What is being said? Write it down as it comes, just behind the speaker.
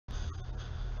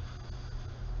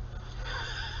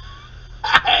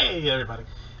Hey everybody,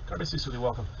 Carbon Suicide,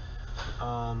 welcome.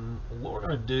 What we're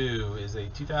going to do is a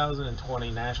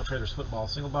 2020 National Traders Football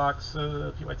single box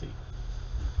PYT.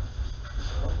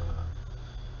 So,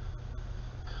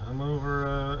 come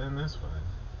over in this way.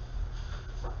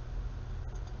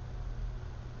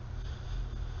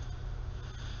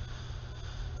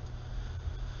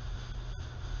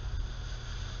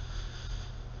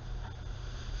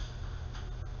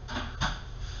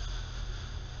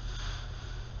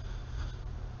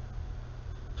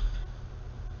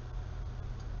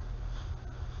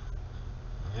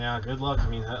 Yeah, good luck. I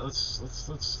mean, let's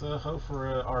hope for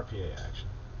RPA action.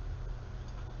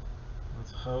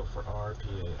 Let's hope for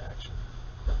RPA action.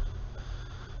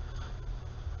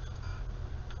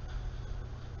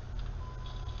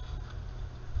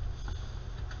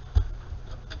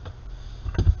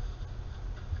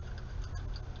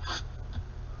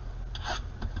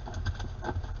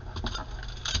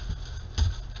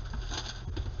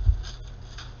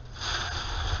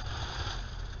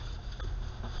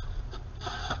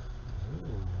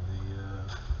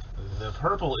 The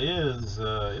purple is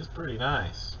pretty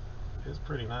nice. It's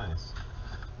pretty nice.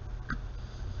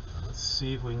 Let's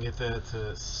see if we can get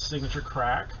that signature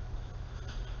crack.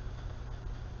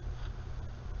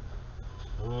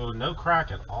 Oh, no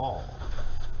crack at all.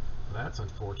 That's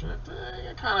unfortunate.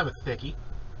 Kind of a thickie.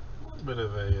 A little bit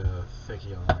of a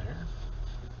thickie on there.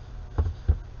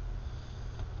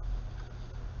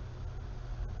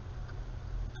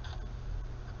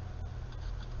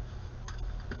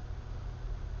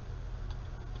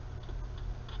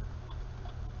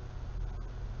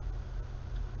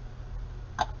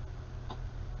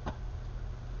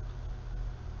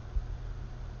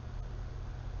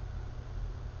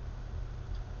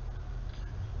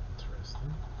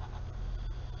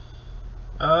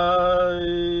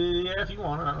 Yeah, if you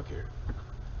want it, I don't care.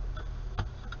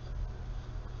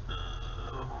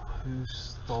 Who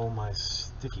stole my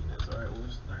stickiness? All right,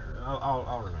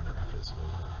 I'll remember after this video,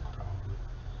 probably.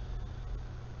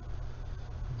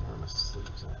 Where are my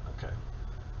sleeves at? Okay.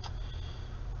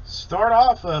 Start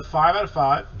off 5 out of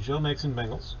 5. Joe Mixon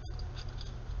Bengals.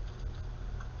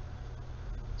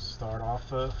 Start off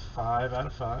 5 out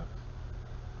of 5.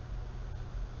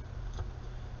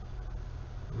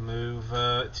 Move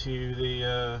to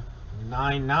the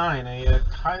 9-9, a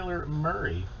Kyler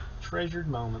Murray, Treasured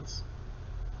Moments.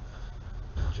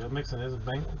 Joe Mixon is a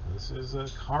Bengal. This is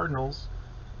Cardinals,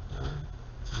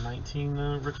 19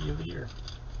 Rookie of the Year.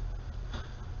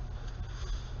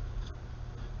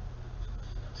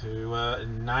 To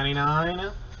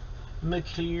 99,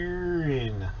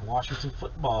 McLaurin, Washington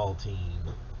Football Team.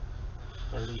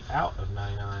 30 out of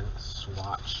 99,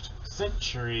 swatched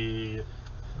Century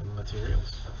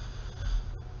materials.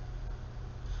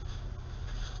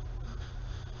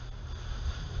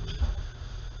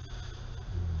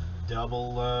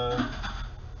 Double or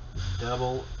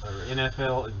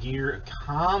NFL gear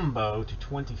combo to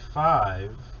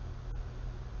 25.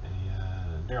 A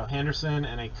Darrell Henderson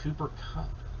and a Cooper Kupp.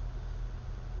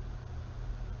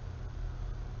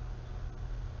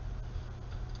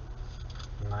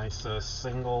 Nice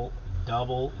single,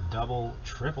 double,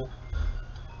 triple.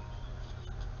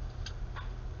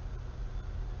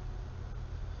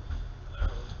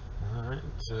 Alright,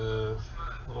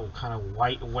 little kind of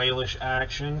white whalish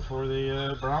action for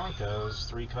the Broncos.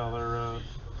 Three color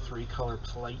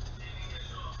plate.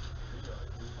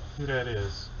 Who that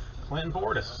is? Clinton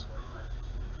Portis.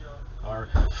 Our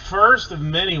first of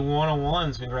many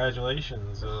one-on-ones.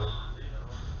 Congratulations,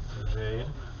 Jade.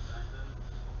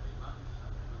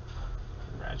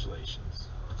 Congratulations.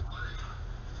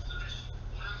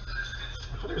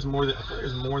 I thought there's more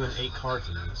than 8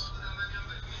 cartons.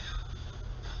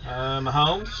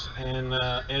 Mahomes and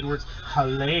Edwards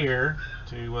Helaire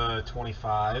to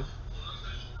 25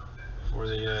 for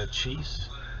the Chiefs.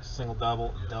 Single,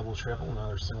 double, triple.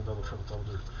 Another single, double, triple,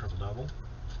 double.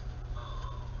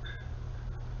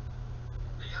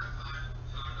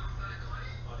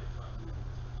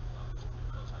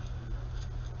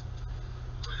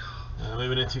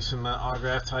 Moving into some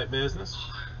autograph type business.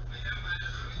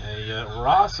 A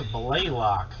Ross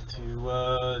Blaylock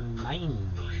to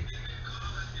 90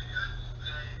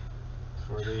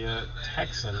 for the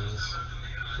Texans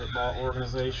football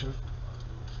organization.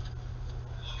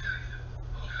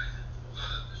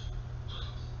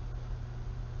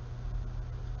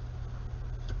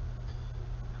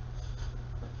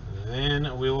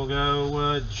 Then we will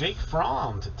go Jake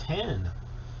Fromm to 10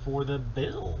 for the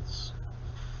Bills.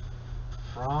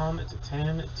 Fromm to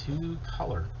 10, 2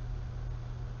 color.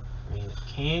 I mean,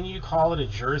 can you call it a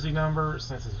jersey number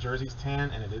since his jersey's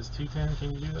 10 and it is 210?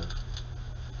 Can you do that?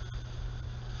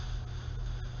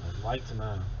 I'd like to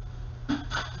know. Nice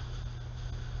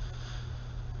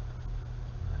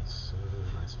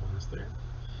ones there.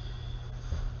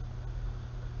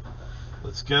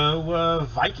 Let's go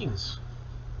Vikings.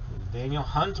 Daniel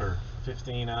Hunter,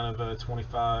 15 out of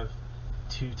 25.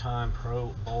 Two-time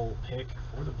Pro Bowl pick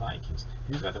for the Vikings.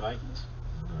 Who's got the Vikings?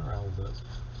 Raul does.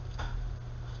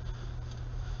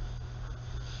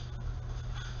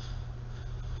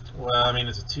 Well, I mean,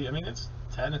 it's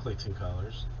technically two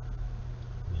colors.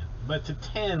 Yeah. But to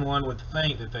 10, one would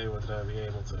think that they would be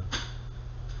able to,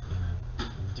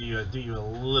 do you a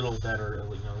little better, a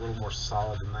little more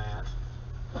solid than that.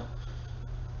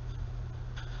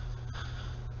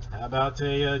 How about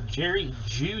a Jerry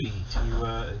Jeudy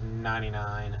to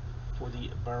 99 for the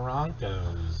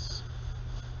Broncos?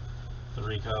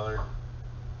 Three color.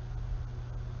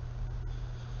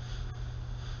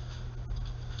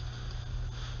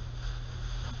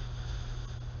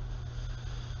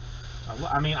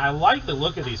 I mean, I like the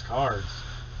look of these cards.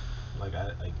 Like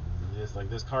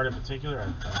this card in particular,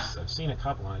 I've seen a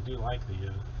couple, and I do like the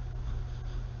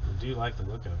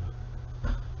look of it.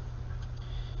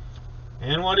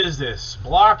 And what is this?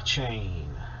 Blockchain.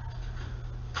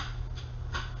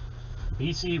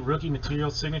 BC Rookie Material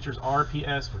Signatures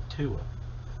RPS for Tua.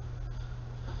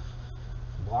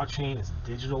 Blockchain is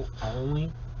digital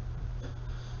only.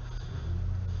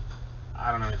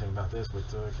 I don't know anything about this, but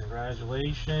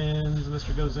congratulations,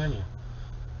 Mr. Gozenia.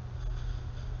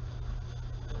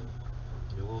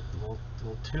 A little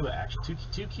Tua action.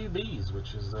 Two QBs,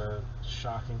 which is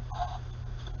shocking.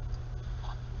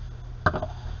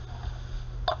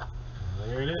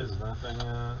 There it is. Nothing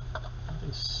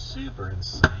super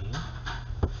insane.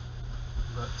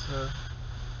 But I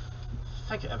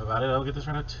think about it, I'll get this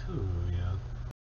right at 2. Yeah.